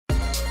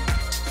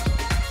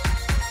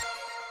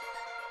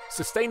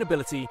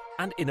Sustainability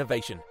and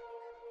Innovation.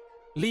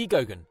 Lee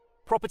Gogan,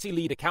 Property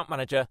Lead Account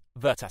Manager,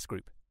 Veritas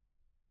Group.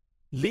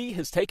 Lee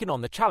has taken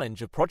on the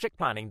challenge of project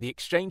planning the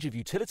exchange of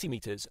utility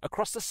meters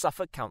across the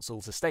Suffolk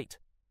Council's estate.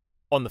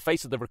 On the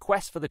face of the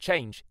request for the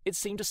change, it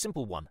seemed a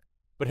simple one,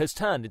 but has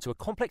turned into a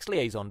complex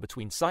liaison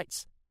between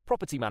sites,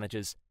 property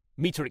managers,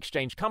 meter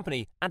exchange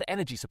company, and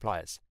energy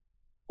suppliers.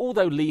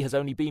 Although Lee has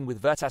only been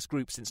with Veritas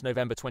Group since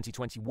November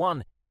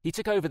 2021, he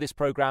took over this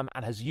program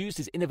and has used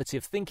his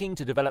innovative thinking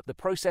to develop the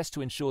process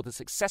to ensure the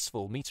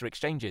successful meter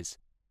exchanges.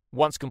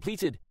 Once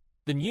completed,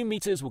 the new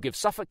meters will give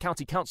Suffolk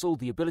County Council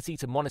the ability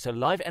to monitor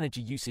live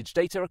energy usage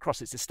data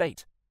across its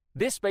estate.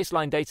 This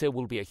baseline data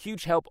will be a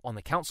huge help on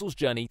the Council's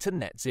journey to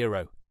net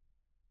zero.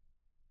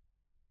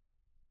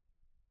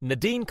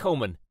 Nadine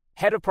Coleman,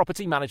 Head of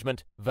Property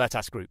Management,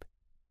 Veritas Group.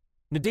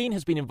 Nadine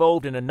has been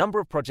involved in a number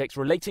of projects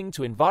relating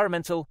to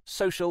environmental,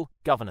 social,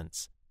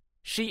 governance.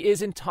 She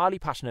is entirely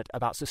passionate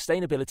about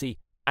sustainability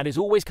and is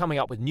always coming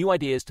up with new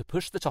ideas to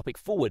push the topic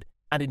forward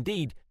and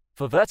indeed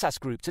for Veritas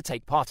Group to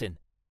take part in.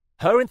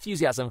 Her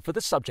enthusiasm for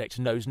the subject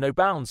knows no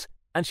bounds,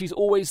 and she's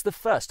always the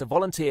first to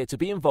volunteer to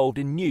be involved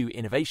in new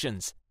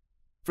innovations.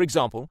 For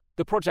example,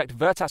 the project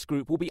Veritas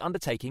Group will be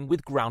undertaking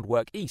with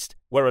Groundwork East,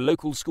 where a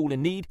local school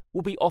in need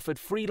will be offered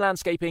free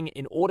landscaping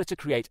in order to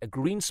create a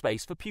green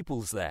space for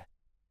pupils there.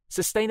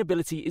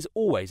 Sustainability is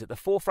always at the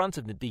forefront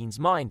of Nadine's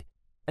mind,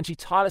 and she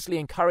tirelessly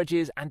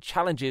encourages and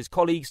challenges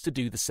colleagues to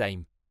do the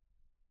same.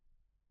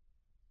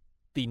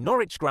 The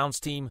Norwich Grounds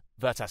team,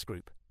 Veritas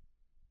Group.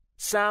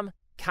 Sam,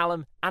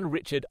 Callum and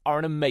Richard are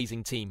an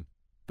amazing team.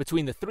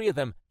 Between the three of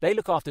them, they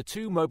look after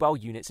 2 mobile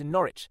units in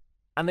Norwich,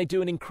 and they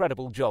do an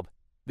incredible job.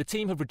 The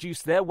team have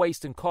reduced their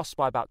waste and costs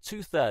by about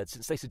 2/3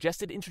 since they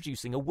suggested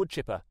introducing a wood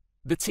chipper.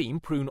 The team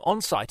prune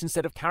on-site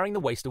instead of carrying the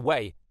waste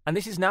away, and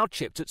this is now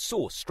chipped at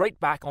source straight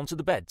back onto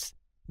the beds.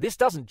 This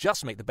doesn't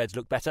just make the beds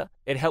look better,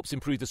 it helps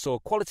improve the soil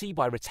quality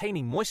by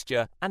retaining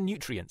moisture and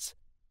nutrients.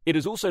 It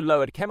has also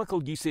lowered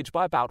chemical usage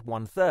by about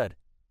 1/3.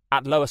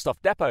 At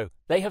Lowestoft Depot,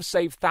 they have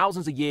saved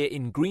thousands a year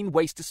in green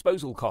waste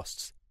disposal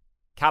costs.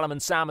 Callum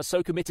and Sam are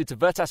so committed to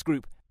Veritas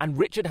Group, and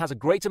Richard has a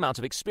great amount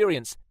of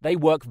experience. They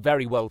work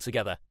very well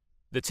together.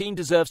 The team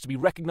deserves to be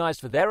recognised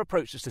for their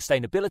approach to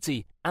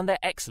sustainability and their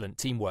excellent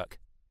teamwork.